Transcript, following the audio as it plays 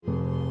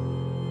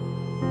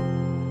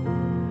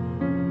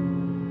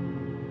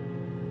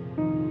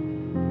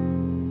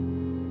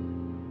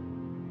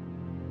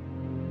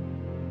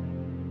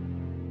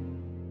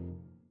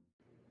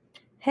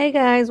Hey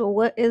guys,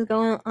 what is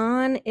going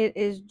on? It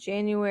is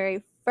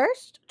January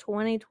 1st,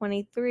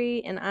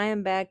 2023, and I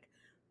am back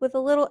with a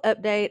little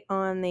update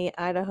on the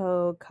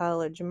Idaho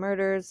College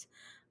murders.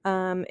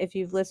 If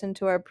you've listened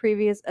to our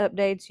previous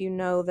updates, you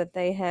know that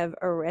they have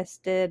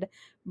arrested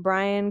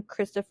Brian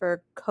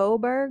Christopher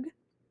Kohlberg.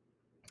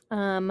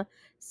 Um,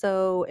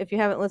 so if you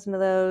haven't listened to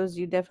those,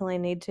 you definitely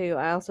need to.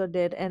 I also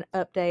did an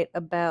update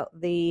about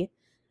the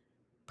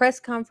press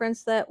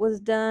conference that was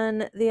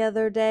done the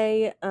other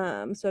day.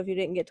 So if you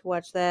didn't get to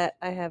watch that,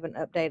 I have an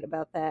update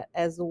about that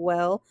as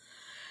well.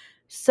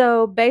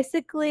 So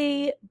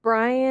basically,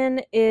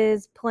 Brian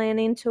is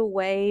planning to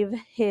waive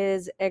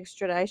his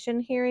extradition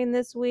hearing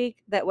this week.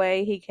 That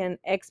way, he can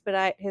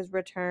expedite his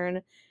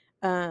return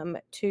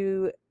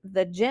to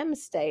the gem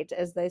state,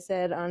 as they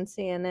said on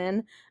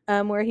CNN,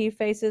 where he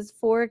faces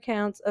 4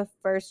 counts of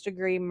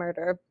first-degree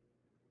murder.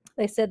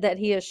 They said that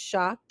he is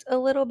shocked a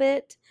little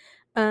bit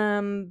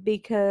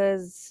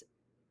because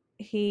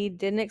he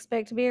didn't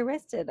expect to be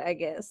arrested, I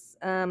guess.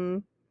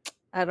 I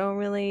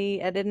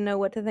didn't know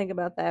what to think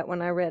about that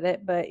when I read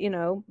it, but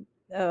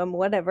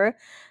whatever.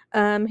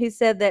 He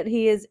said that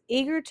he is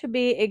eager to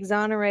be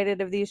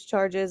exonerated of these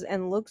charges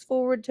and looks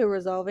forward to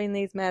resolving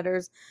these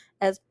matters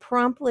as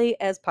promptly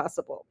as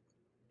possible.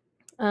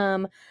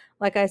 Um,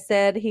 like I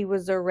said, he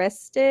was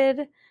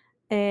arrested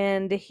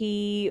and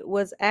he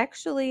was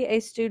actually a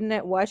student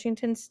at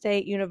Washington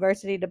State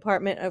University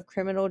Department of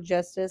Criminal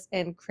Justice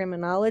and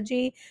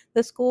Criminology,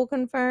 the school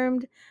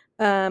confirmed.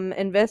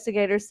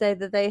 Investigators say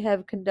that they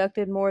have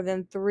conducted more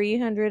than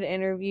 300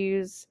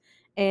 interviews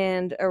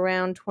and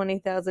around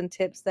 20,000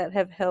 tips that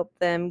have helped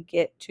them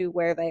get to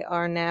where they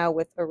are now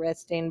with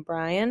arresting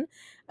Brian.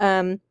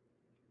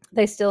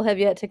 They still have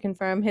yet to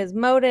confirm his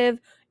motive,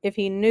 if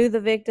he knew the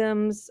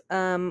victims,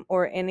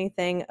 or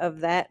anything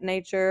of that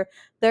nature.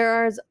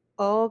 There is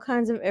all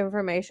kinds of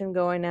information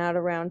going out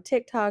around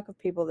TikTok of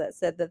people that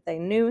said that they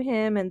knew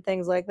him and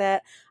things like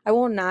that. I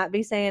will not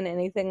be saying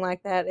anything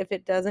like that. If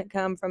it doesn't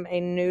come from a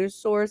news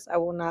source, I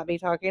will not be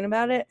talking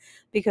about it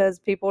because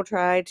people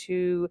try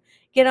to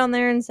get on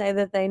there and say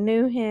that they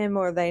knew him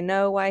or they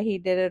know why he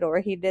did it or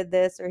he did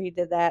this or he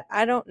did that.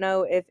 I don't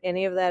know if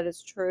any of that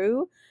is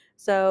true.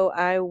 So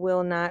I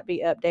will not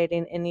be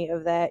updating any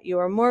of that. You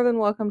are more than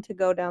welcome to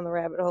go down the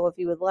rabbit hole if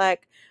you would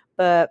like,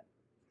 but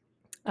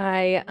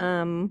I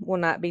will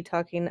not be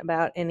talking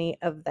about any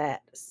of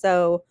that.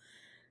 So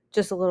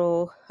just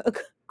a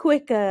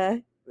quick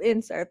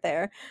insert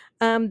there.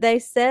 They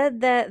said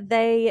that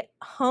they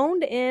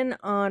honed in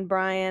on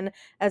Brian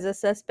as a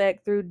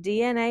suspect through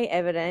DNA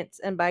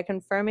evidence and by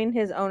confirming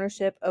his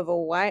ownership of a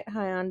white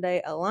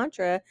Hyundai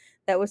Elantra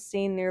that was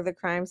seen near the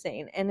crime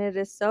scene. And it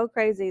is so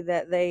crazy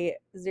that they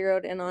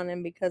zeroed in on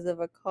him because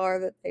of a car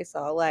that they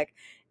saw. Like,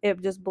 it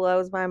just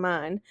blows my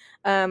mind.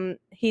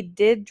 He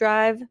did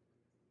drive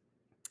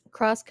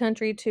cross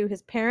country to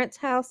his parents'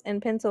 house in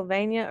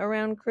Pennsylvania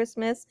around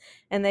Christmas,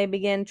 and they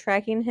began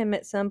tracking him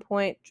at some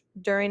point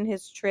during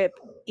his trip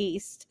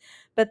east.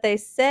 But they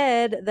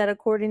said that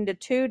according to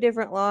 2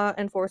 different law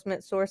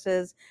enforcement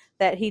sources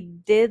that he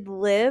did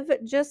live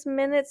just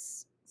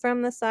minutes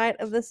from the site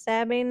of the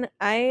stabbing.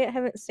 I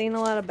haven't seen a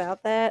lot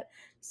about that,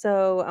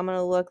 so I'm going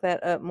to look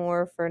that up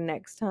more for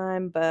next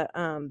time, but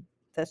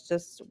that's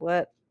just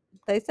what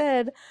they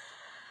said.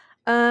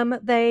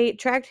 They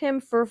tracked him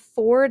for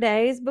 4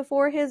 days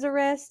before his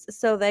arrest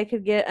so they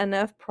could get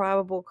enough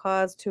probable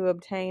cause to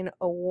obtain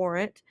a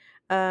warrant.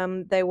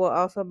 They will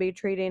also be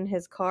treating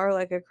his car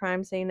like a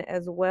crime scene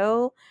as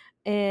well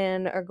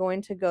and are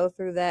going to go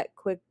through that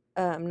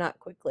not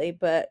quickly,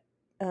 but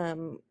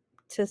um,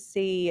 to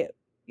see,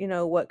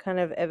 what kind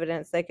of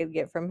evidence they could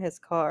get from his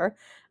car.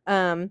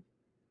 Um,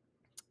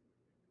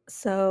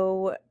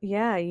 so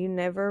yeah, you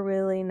never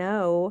really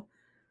know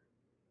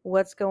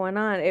what's going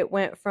on. It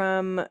went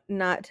from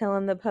not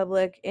telling the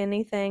public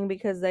anything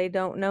because they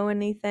don't know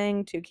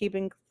anything to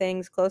keeping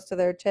things close to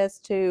their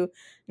chest to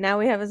now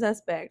we have a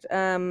suspect,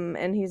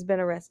 and he's been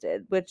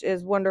arrested, which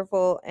is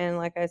wonderful. And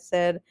like I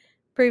said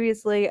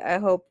previously, I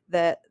hope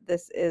that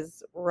this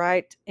is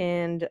right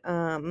and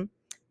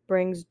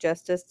brings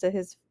justice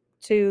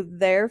to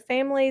their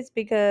families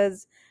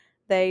because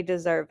they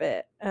deserve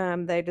it.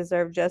 They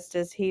deserve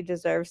justice. He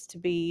deserves to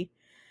be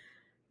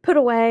put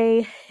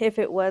away if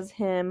it was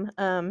him.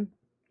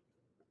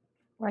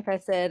 Like I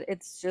said,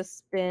 it's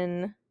just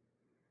been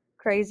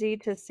crazy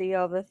to see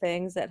all the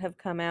things that have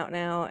come out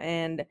now.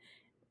 And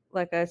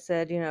like I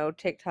said,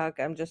 TikTok,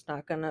 I'm just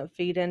not going to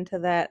feed into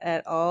that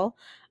at all.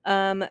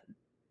 Um,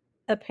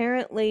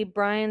 Apparently,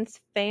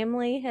 Brian's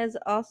family has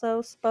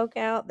also spoke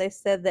out. They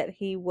said that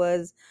he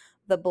was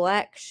the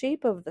black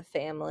sheep of the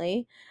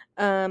family,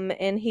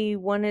 and he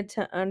wanted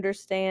to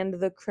understand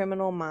the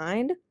criminal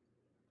mind.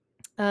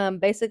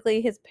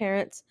 Basically, his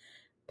parents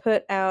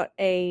put out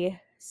a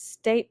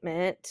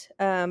statement.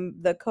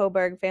 The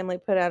Kohlberg family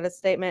put out a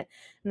statement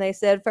And they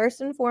said,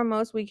 first and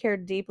foremost, we care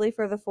deeply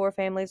for the four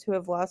families who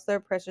have lost their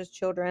precious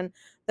children.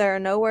 There are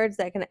no words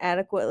that can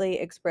adequately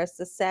express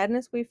the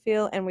sadness we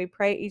feel, and we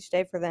pray each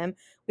day for them.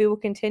 We will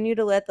continue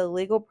to let the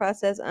legal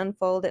process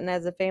unfold, and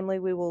as a family,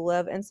 we will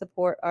love and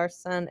support our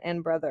son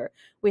and brother.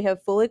 We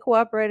have fully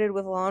cooperated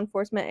with law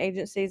enforcement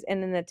agencies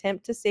in an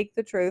attempt to seek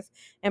the truth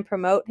and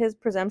promote his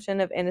presumption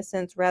of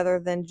innocence rather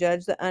than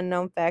judge the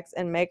unknown facts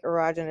and make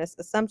erogenous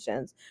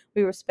assumptions.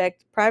 We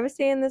respect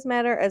privacy in this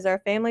matter as our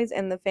families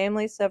and the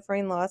families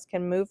suffering loss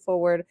can move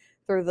forward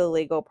through the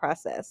legal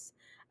process.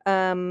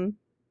 Um,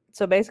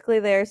 so basically,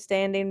 they're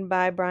standing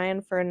by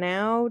Brian for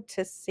now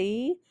to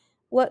see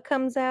what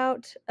comes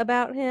out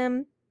about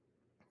him.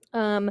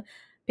 Um,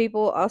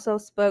 People also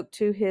spoke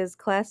to his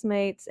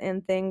classmates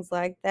and things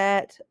like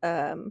that.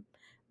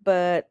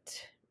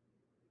 But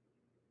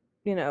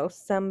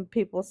some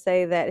people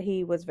say that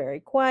he was very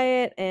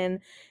quiet, and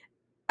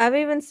I've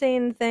even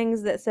seen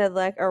things that said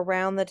like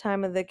around the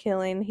time of the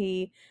killing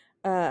he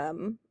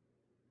um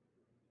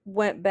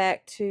went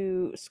back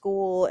to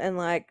school, and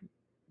like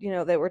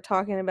they were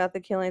talking about the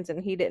killings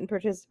and he didn't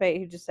participate.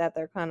 He just sat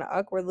there kind of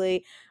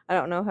awkwardly. I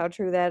don't know how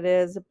true that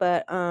is,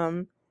 but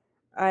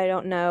I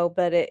don't know,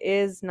 but it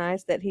is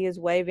nice that he is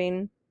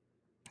waiving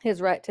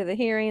his right to the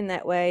hearing.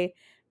 That way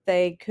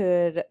they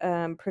could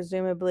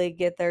presumably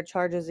get their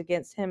charges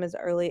against him as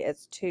early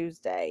as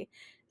Tuesday.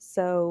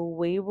 So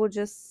we will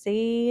just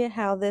see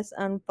how this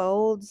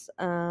unfolds.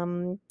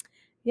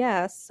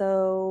 Yeah,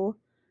 so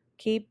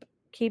keep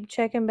keep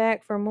checking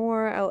back for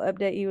more. I'll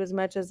update you as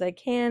much as I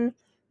can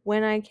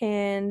when I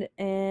can.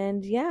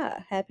 And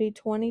yeah, happy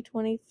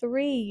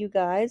 2023, you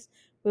guys.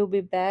 We'll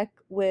be back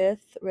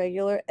with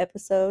regular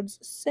episodes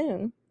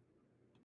soon.